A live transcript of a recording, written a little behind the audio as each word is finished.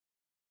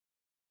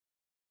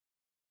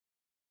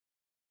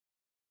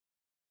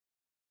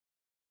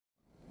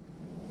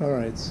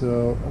Alright,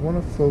 so I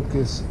want to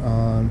focus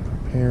on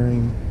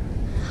preparing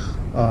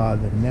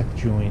the neck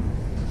joint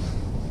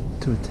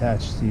to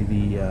attach to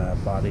the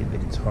body of the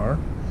guitar.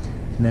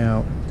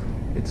 Now,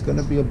 it's going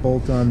to be a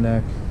bolt-on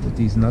neck with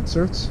these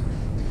nutserts,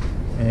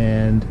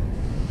 and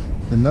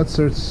the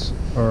nutserts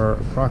are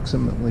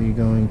approximately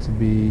going to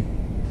be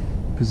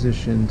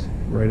positioned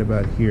right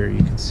about here.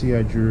 You can see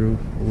I drew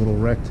a little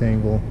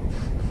rectangle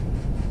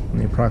in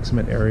the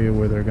approximate area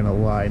where they're going to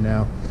lie.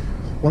 Now,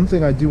 one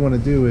thing I do want to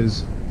do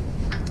is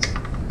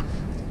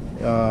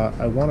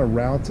I want to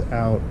route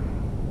out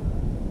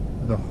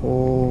the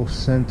whole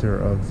center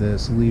of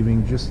this,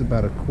 leaving just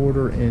about a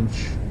 1/4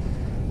 inch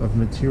of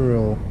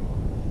material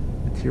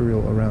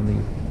around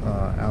the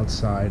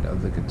outside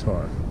of the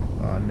guitar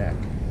neck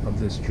of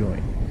this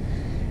joint.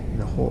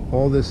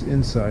 All this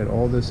inside,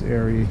 all this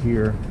area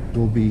here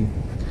will be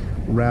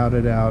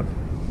routed out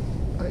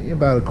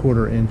about a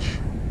 1/4 inch,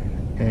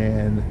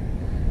 and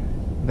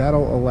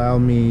that'll allow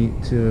me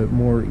to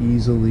more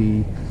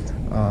easily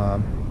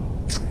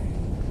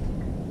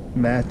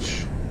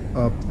match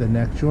up the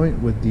neck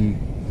joint with the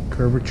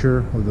curvature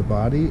of the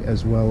body,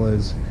 as well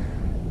as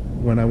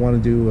when I want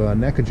to do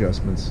neck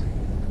adjustments.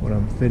 When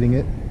I'm fitting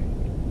it,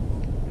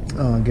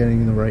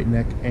 getting the right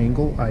neck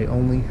angle, I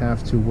only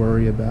have to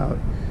worry about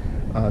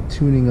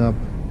tuning up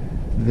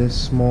this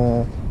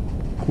small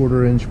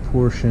 1/4 inch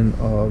portion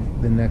of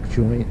the neck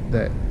joint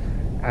that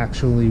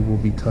actually will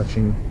be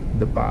touching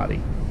the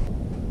body.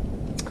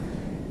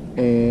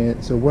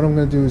 And so what I'm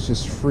going to do is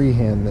just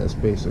freehand this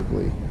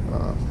basically.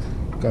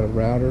 Got a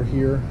router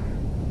here,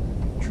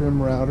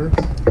 trim router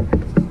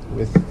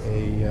with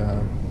a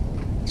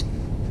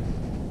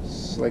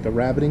like a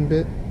rabbiting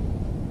bit,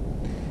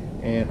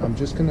 and I'm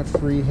just going to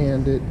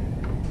freehand it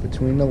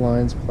between the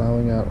lines,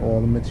 plowing out all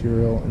the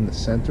material in the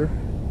center,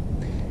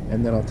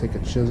 and then I'll take a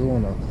chisel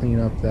and I'll clean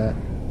up that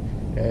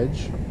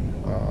edge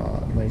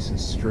nice and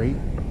straight,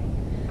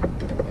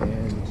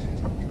 and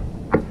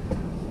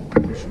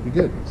we should be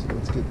good. So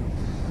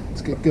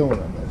let's get going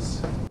on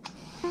this.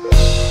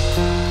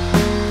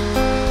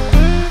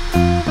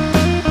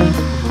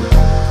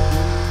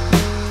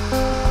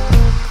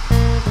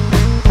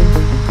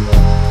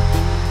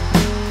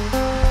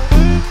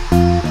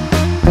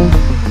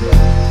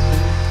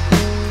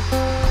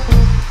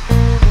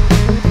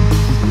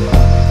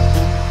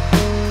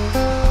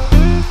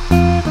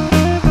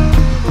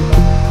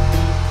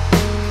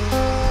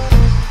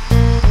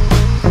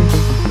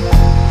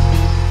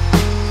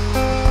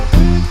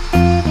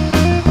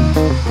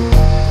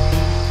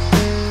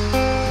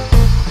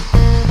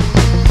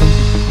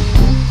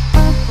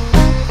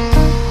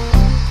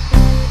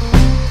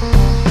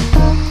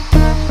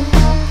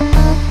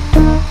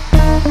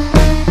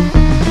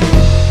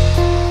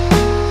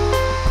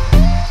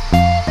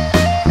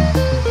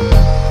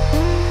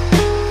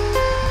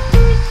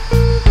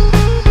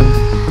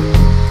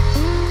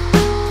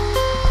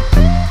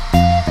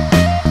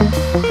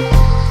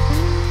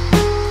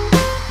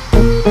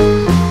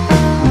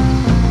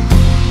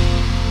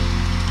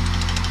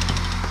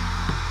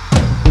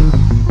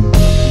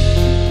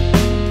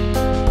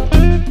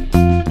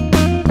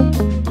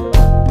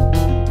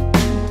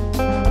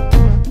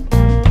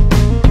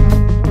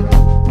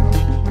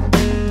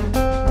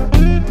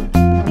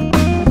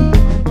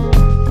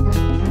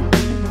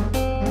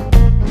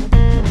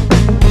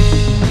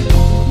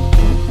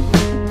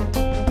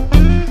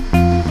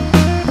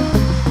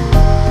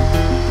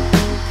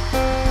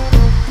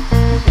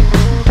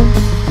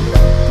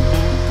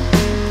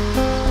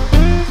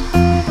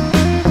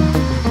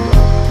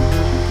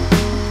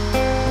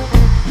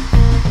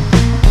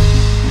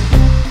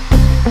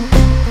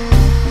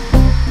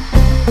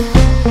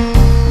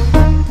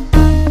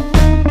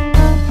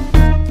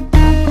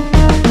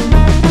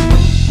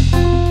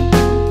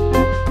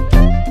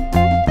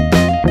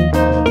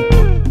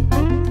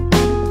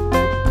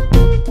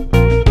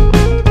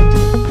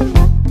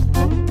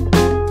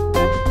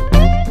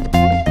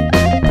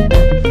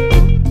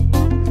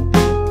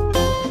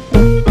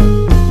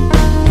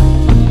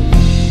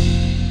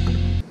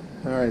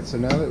 So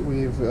now that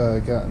we've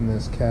gotten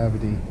this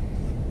cavity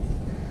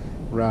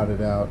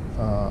routed out,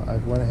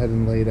 I've went ahead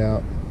and laid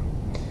out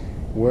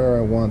where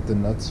I want the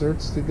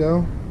nutserts to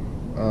go.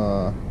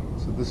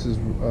 So this is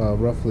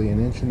roughly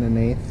 1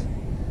 1/8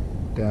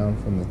 down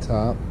from the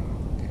top,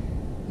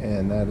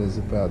 and that is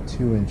about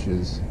 2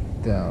 inches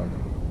down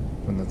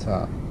from the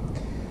top.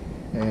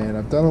 And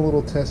I've done a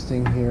little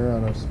testing here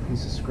on a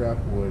piece of scrap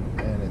wood,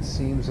 and it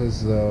seems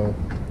as though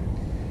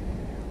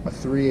a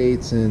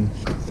 3/8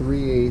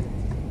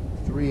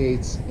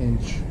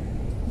 inch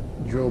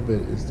drill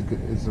bit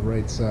is the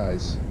right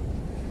size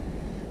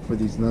for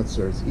these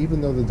nutserts,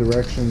 even though the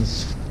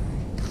directions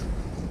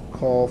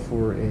call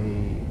for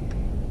a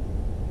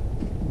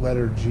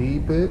letter G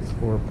bit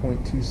or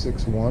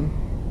 0.261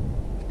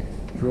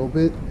 drill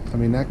bit. I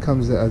mean, that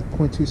comes at a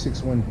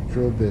 0.261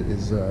 drill bit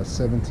is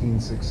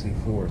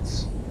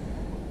 17/64,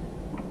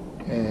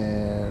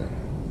 and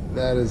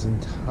that is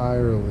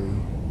entirely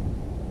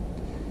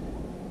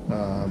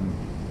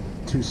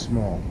too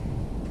small,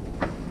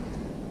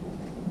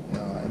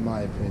 in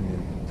my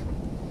opinion.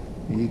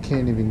 You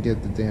can't even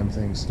get the damn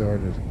thing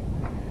started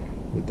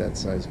with that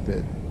size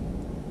bit.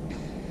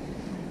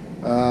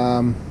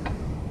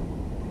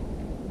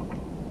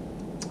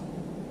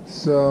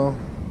 So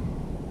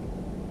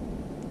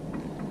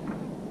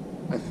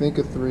I think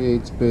a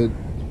 3/8 bit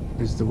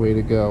is the way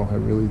to go. I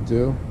really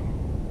do.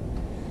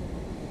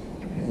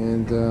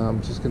 And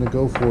I'm just gonna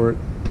go for it.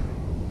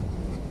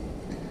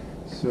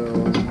 So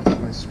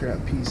get my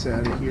scrap piece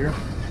out of here.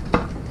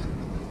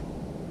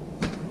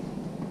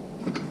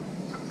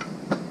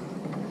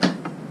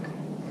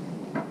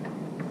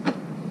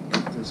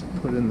 Just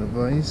put in the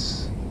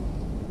vise.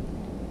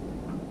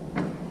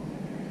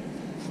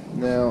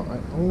 Now I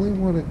only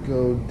want to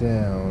go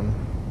down.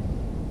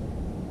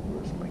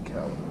 Where's my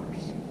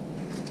calipers?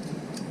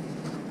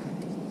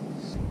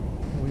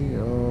 We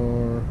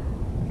are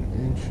in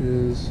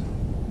inches,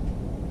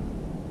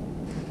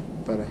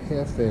 about a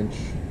 1/2 inch,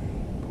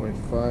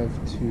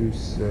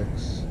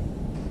 0.526.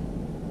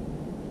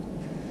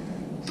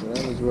 So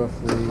that was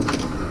roughly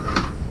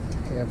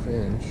 1/2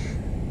 inch.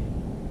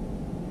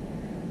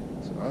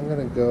 So I'm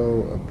gonna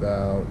go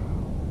about,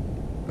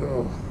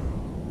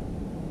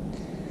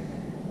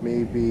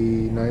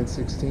 maybe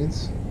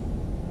 9/16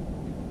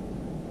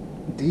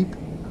 deep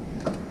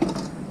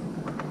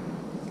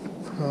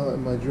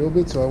in my drill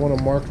bit. So I want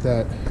to mark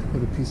that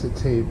with a piece of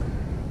tape.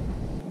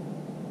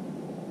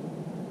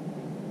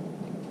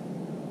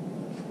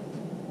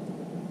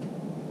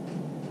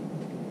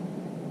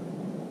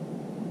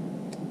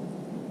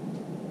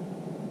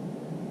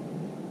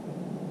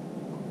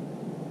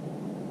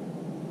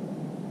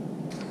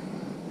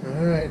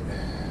 Alright,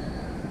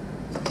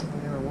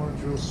 and I want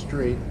to drill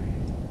straight.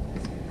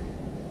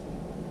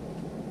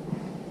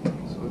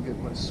 Get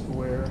my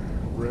square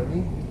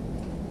ready,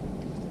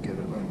 get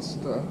it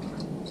unstuck.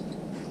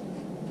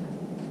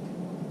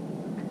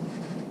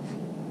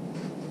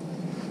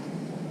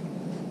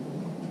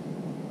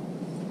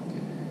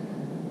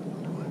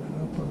 Line it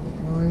up on the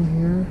line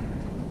here.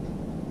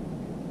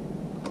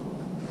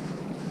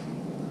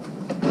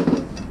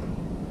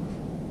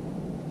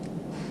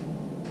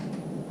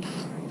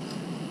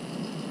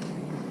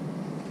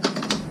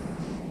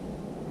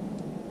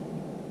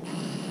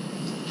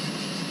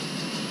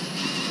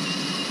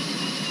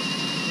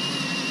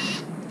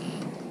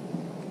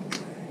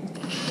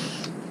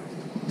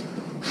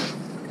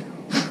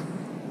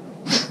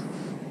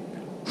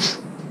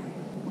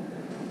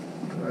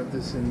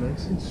 This in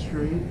nice and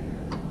straight.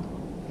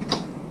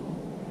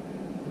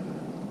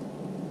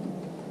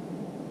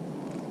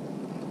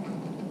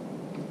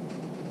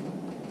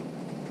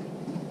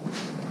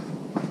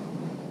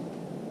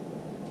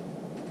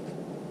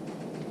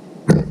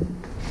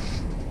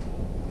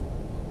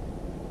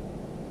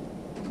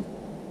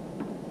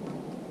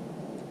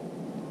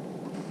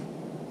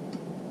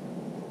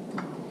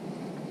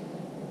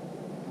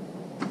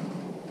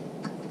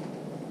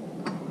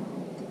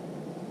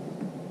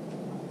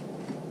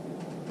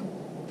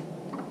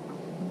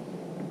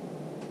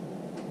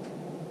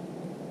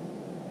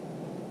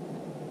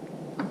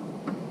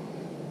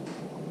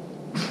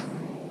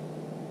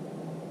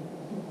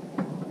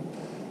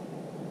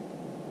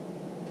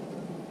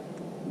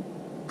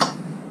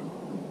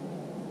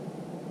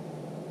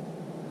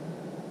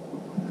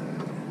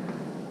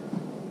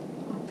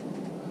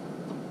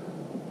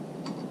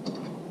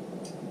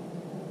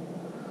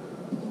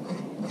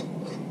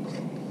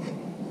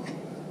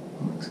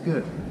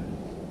 Good.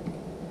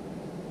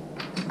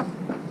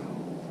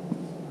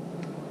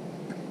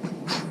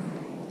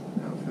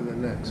 Now for the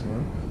next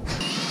one.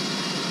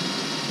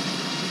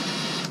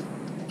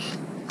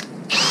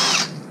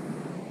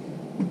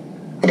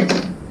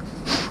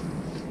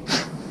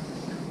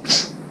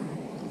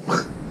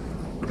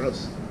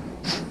 Gross.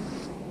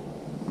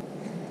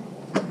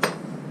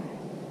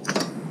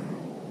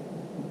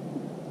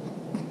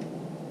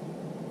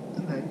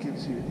 And that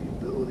gives you the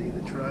ability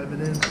to drive it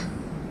in.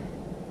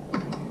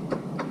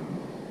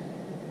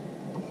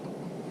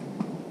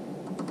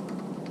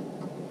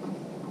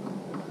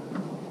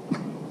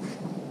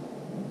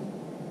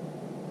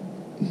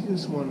 You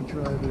just want to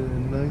drive it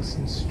in nice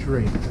and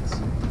straight. That's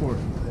the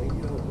important thing.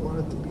 You don't want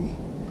it to be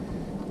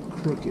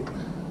crooked.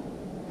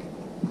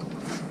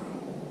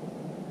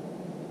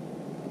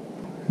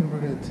 And we're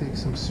going to take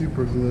some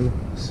super glue,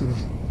 some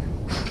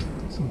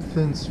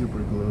thin super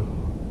glue.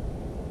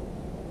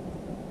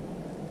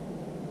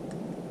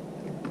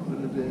 Put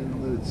it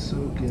in, let it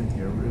soak in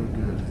here real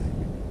good.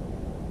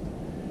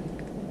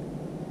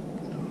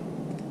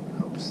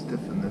 Help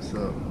stiffen this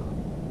up.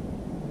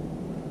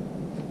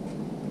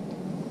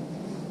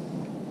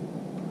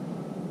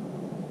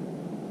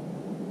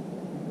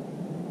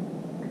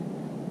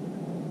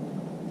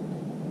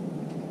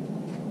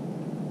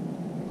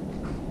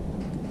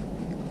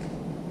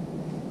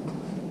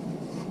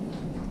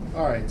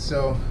 Alright,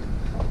 so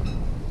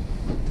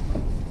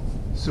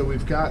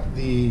we've got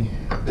the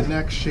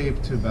neck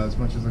shaped to about as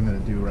much as I'm going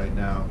to do right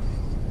now,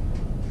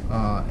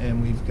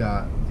 and we've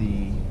got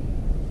the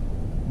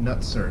nut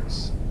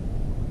certs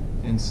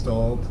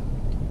installed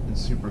and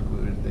super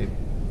glued. They've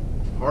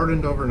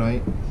hardened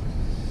overnight.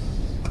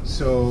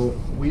 So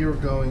we are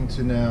going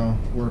to now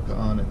work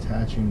on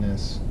attaching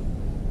this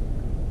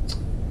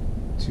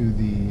to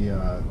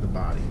the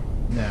body.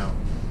 Now,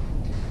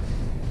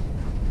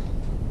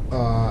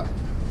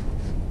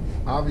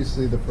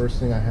 obviously the first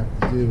thing I have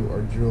to do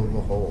are drill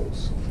the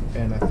holes,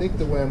 and I think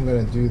the way I'm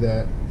going to do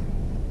that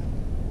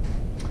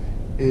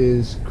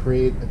is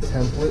create a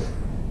template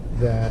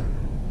that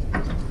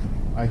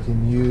I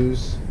can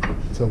use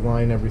to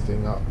line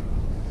everything up.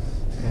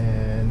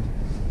 And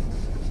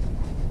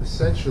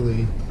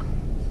essentially,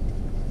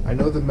 I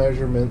know the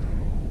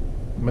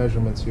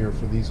measurements here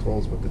for these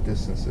holes, what the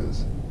distance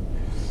is.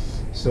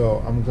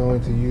 So I'm going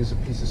to use a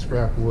piece of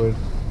scrap wood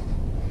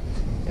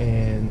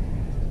and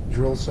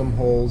drill some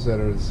holes that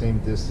are the same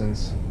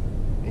distance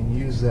and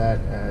use that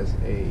as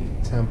a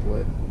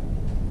template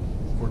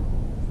for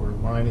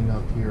lining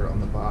up here on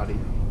the body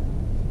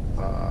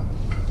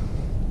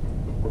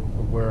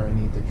where I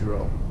need to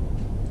drill.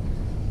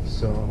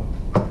 So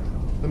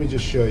let me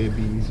just show you, it'd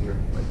be easier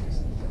like this.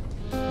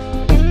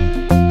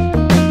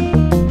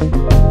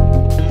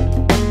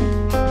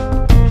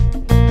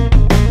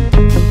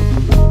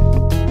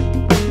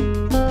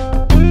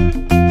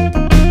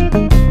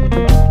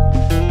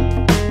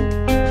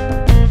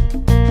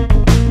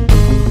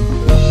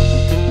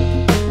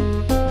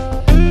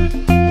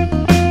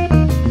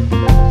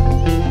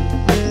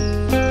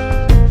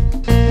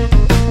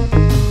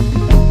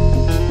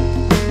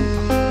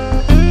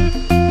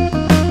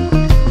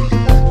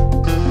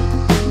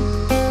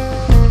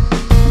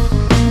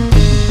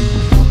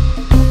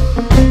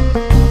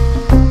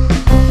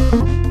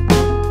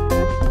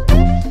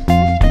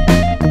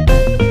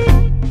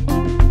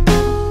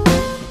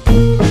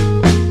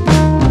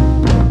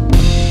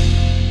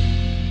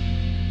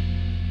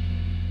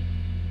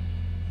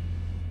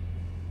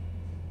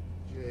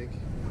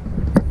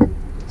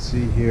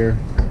 See here,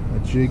 a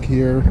jig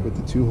here with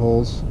the two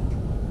holes.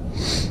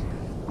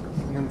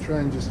 I'm going to try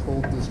and just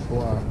hold this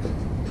block on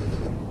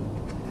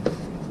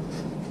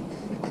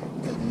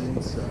the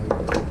inside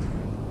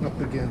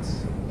up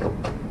against the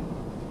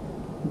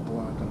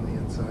block on the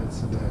inside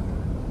so that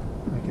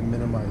I can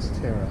minimize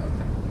tear out.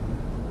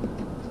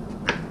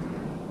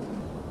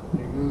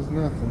 Here goes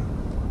nothing.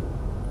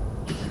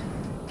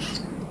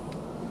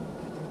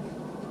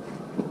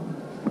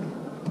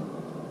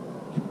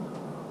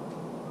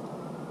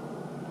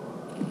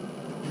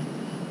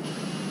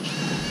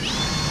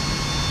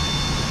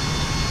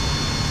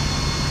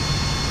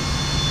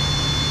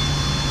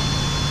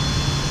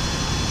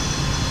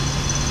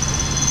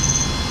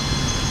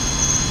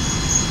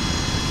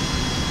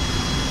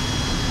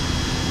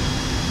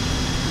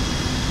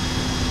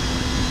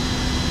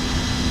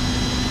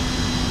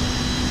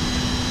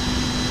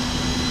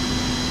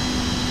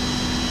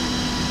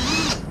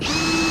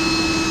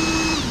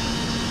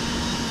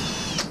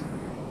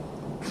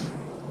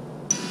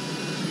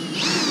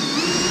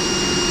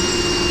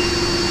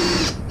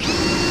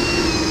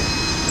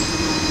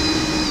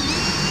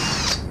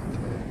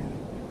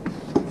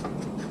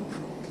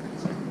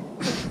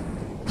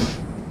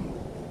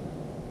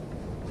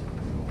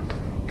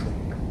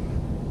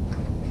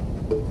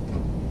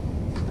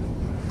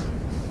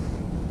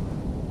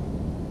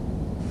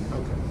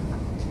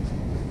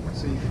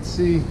 So you can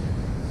see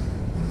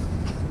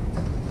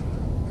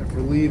I've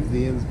relieved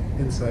the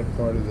inside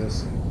part of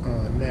this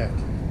neck,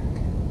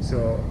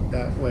 so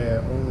that way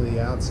only the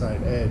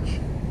outside edge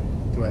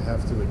do I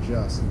have to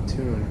adjust and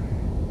tune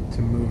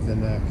to move the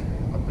neck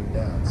up and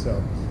down.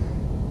 So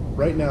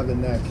right now the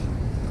neck,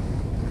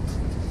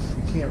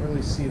 you can't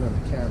really see it on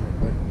the camera,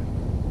 but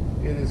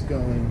it is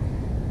going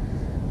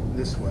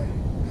this way.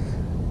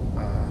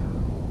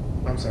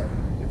 I'm sorry,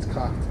 it's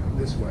cocked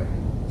this way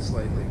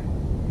slightly.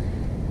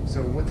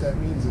 So what that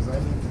means is I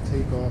need to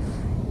take off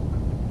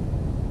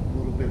a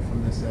little bit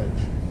from this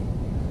edge.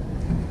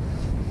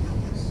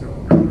 So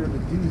in order to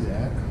do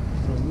that,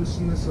 I'm going to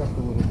loosen this up a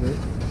little bit.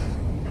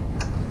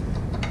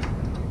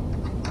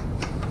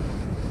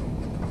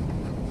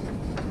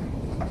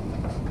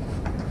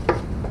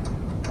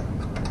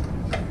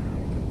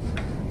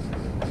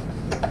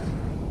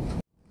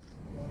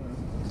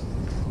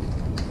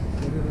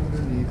 Put it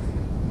underneath.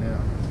 Now,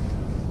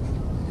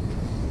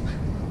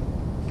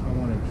 I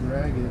want to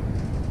drag it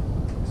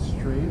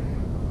straight.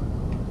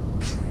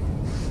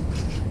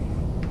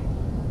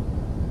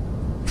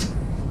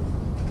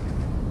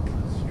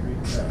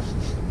 Straight back.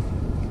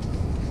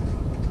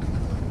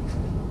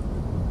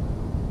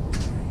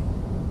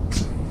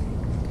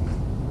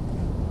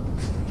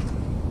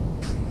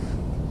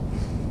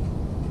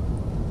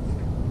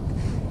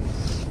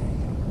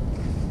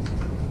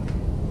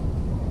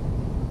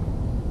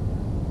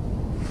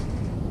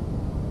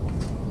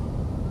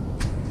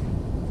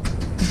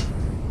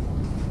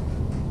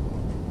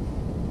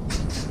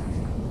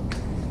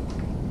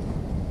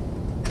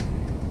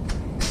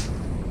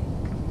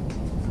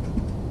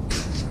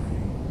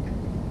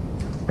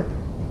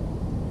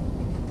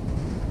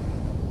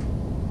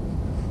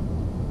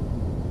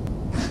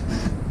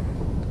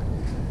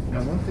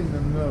 Now, one thing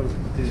to note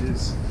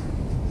is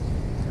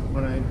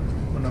when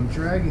I'm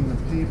dragging the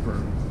paper,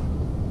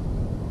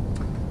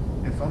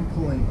 if I'm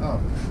pulling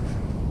up,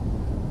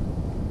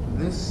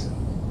 this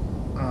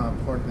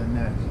part of the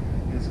neck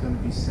is going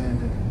to be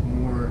sanded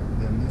more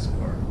than this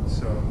part.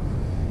 So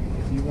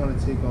if you want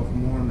to take off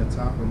more on the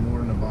top or more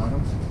on the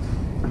bottom,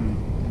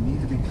 you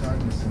need to be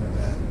cognizant of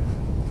that.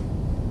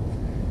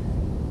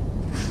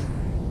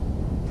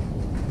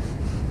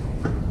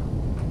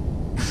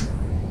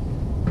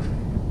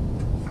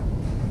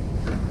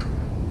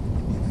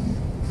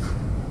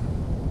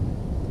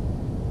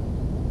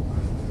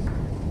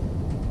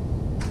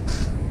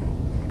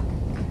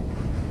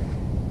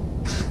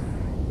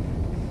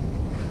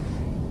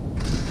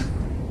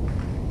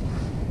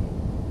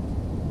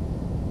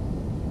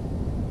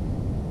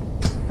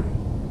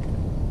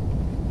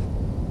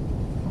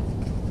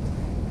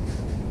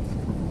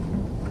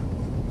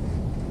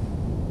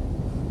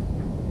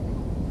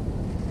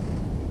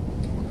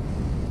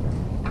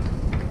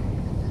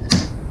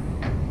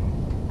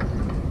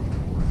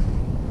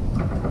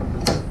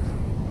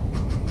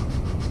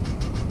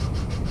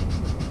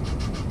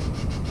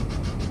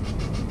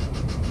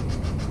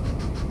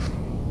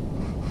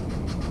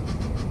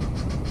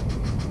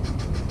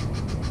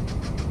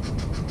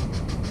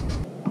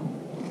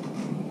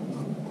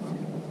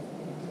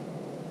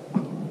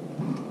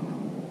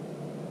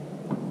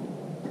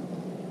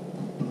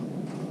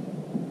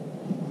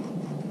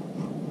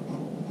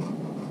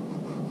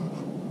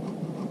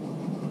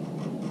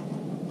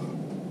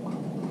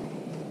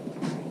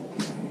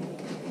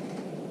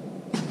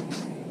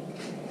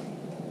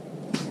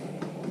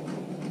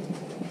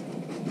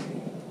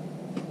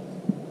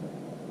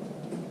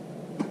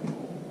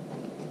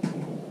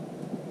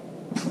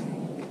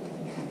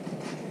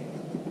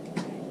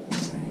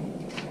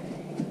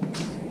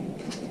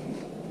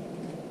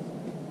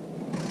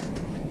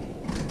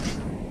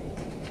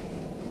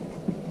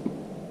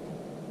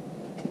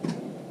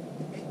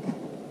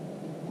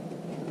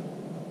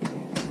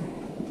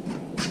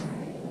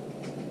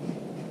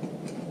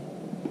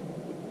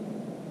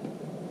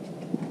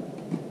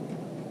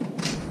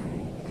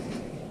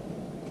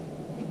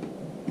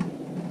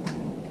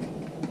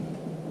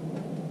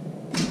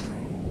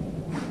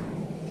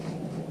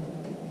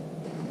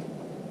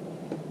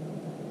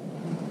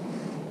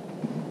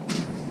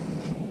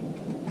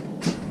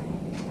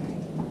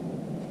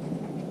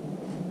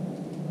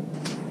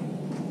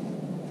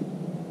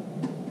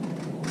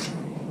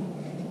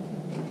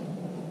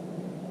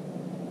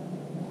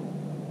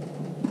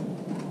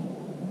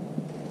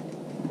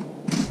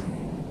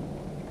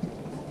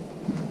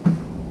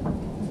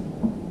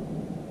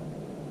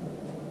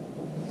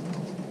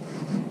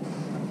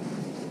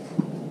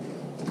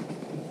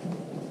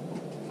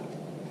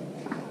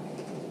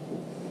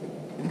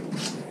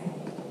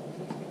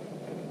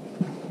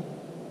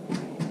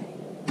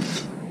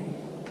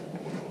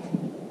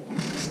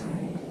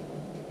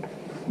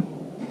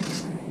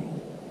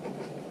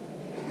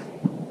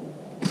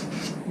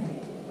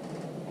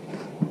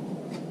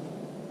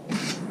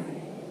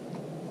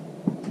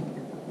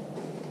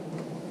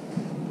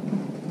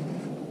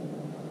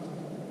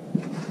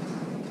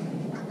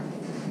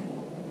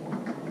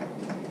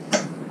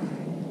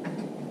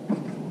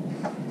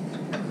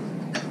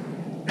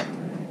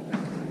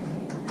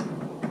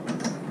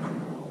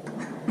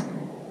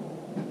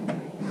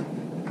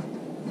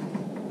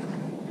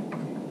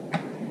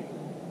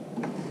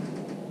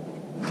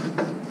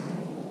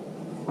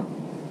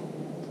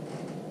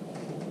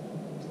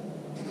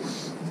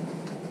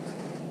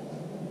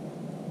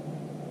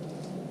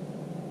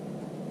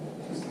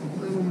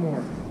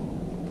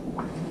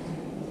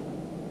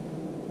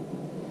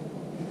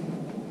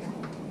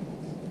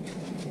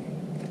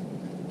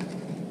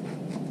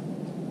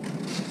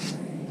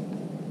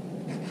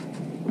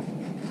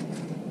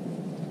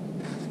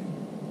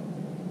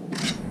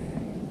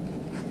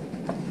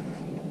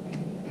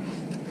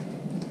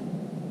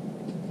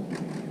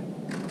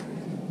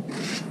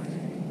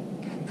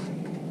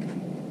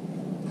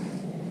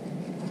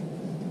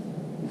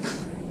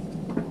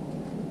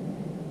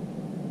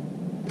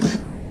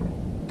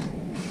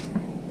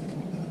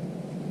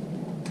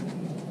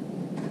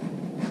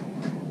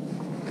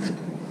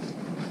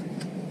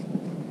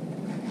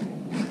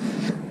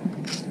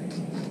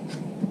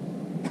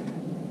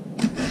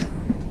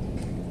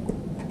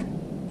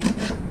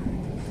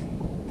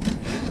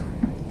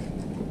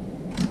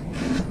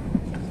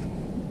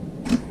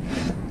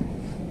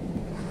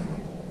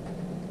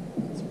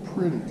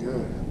 pretty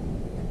good.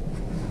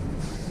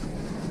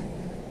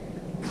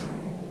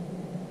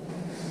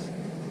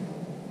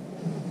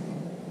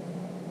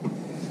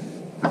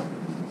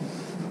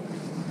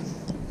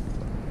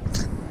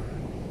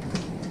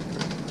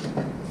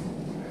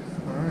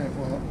 Alright,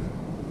 well,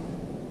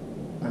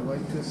 I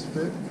like this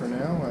fit for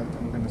now.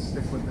 I'm going to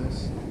stick with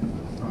this.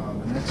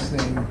 The next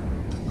thing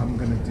I'm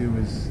going to do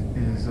is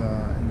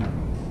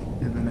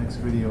in the next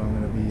video, I'm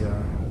going to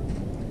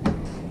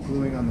be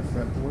gluing on the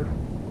fretboard.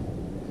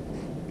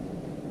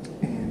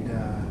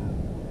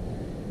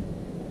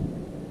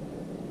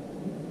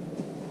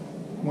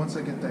 Once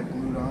I get that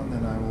glued on,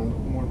 then I will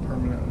more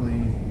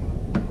permanently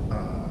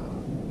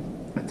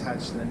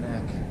attach the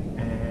neck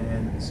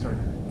and start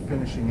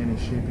finishing any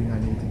shaping I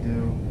need to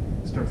do,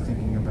 start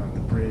thinking about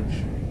the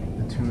bridge,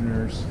 the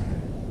tuners,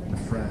 the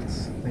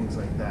frets, things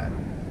like that.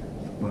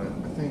 But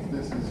I think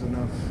this is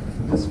enough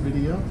for this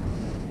video.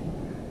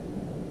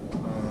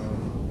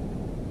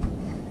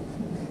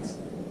 It's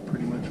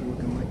pretty much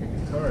looking like a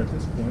guitar at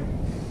this point.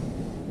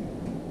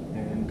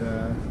 And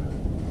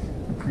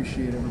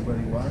appreciate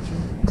everybody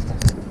watching.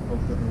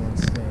 Hope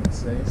everyone's staying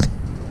safe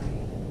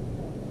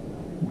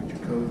with your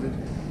COVID.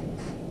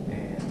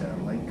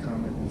 And like,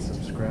 comment, and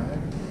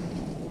subscribe.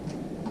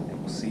 And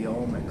we'll see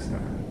y'all next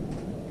time.